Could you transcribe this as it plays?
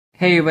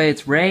Hey everybody,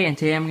 it's Ray, and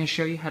today I'm going to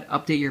show you how to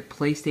update your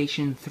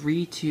PlayStation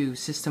 3 to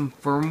system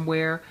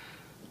firmware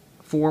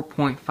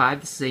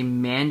 4.5. This is a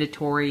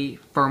mandatory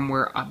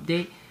firmware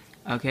update.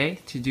 Okay,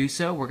 to do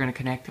so, we're going to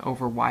connect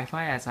over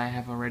Wi-Fi, as I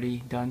have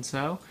already done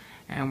so.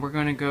 And we're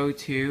going to go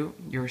to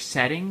your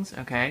settings,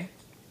 okay?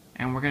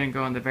 And we're going to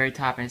go on the very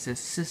top, and it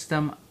says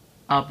System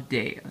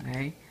Update,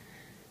 okay?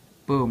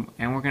 Boom.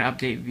 And we're going to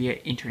update via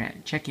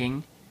internet.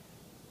 Checking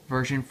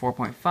version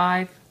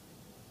 4.5.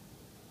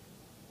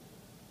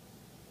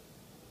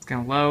 It's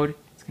going to load.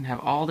 It's going to have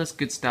all this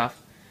good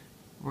stuff.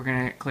 We're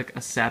going to click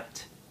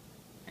accept.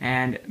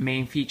 And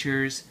main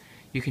features,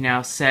 you can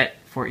now set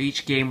for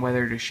each game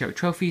whether to show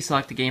trophies,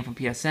 select a game from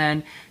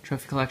PSN,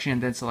 trophy collection,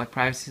 and then select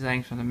privacy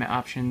settings from the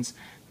options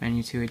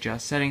menu to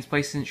adjust settings.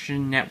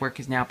 PlayStation Network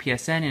is now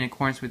PSN. In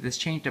accordance with this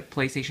change, the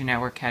PlayStation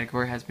Network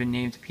category has been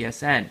named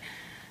PSN.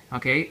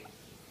 Okay.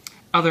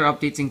 Other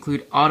updates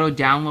include auto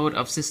download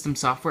of system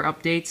software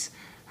updates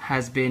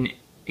has been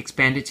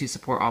expanded to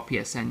support all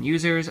PSN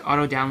users.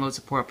 Auto download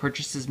support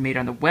purchases made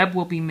on the web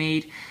will be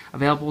made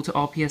available to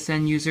all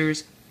PSN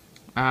users.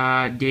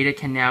 Data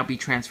can now be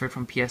transferred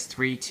from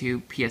PS3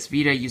 to PS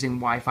Vita using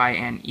Wi-Fi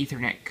and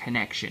Ethernet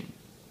connection.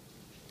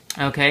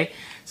 Okay,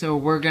 so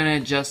we're gonna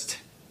just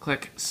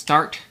click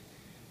start,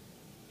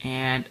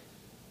 and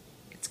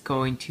it's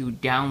going to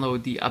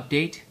download the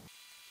update.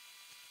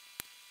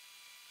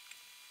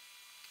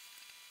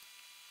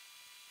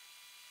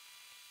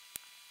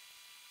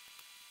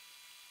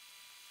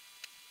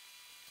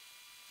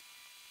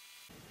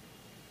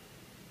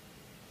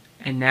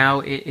 And now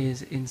it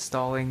is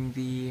installing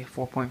the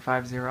 4.50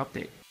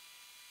 update.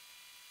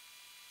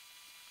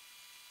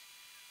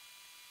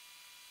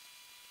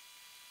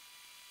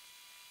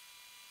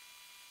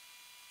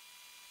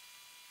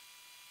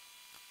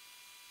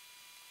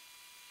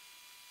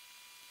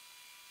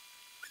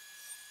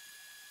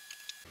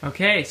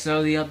 Okay,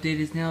 so the update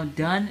is now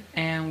done,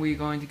 and we're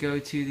going to go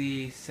to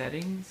the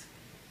settings.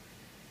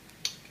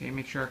 Okay,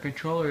 make sure our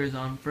controller is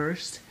on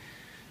first.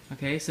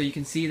 Okay, so you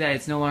can see that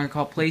it's no longer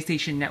called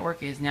PlayStation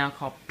Network, it is now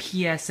called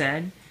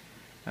PSN.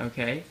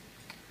 Okay,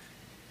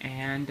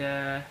 and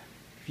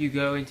if you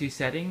go into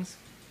settings,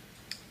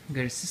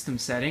 go to system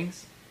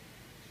settings.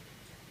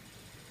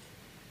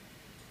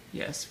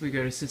 Yes, we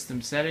go to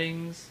system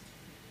settings,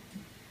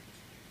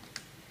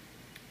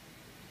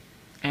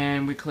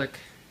 and we click,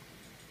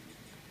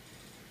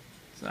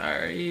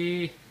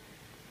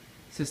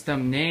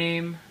 system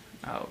name,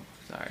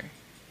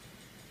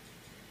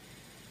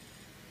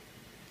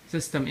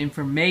 system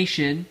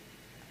information.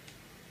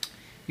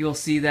 You will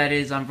see that it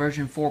is on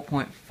version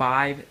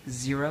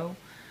 4.50.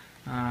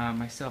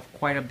 I still have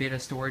quite a bit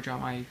of storage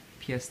on my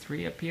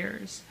PS3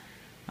 appears.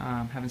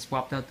 Haven't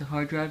swapped out the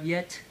hard drive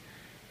yet.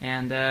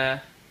 And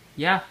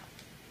yeah,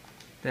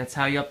 that's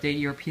how you update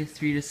your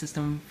PS3 to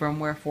system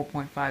firmware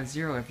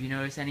 4.50. If you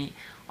notice any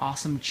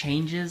awesome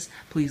changes,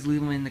 please leave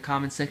them in the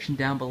comment section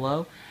down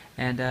below.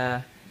 And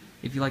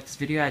if you like this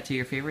video, add to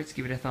your favorites,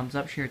 give it a thumbs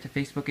up, share it to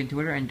Facebook and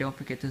Twitter, and don't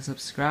forget to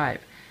subscribe.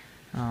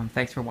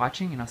 Thanks for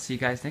watching, and I'll see you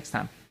guys next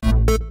time.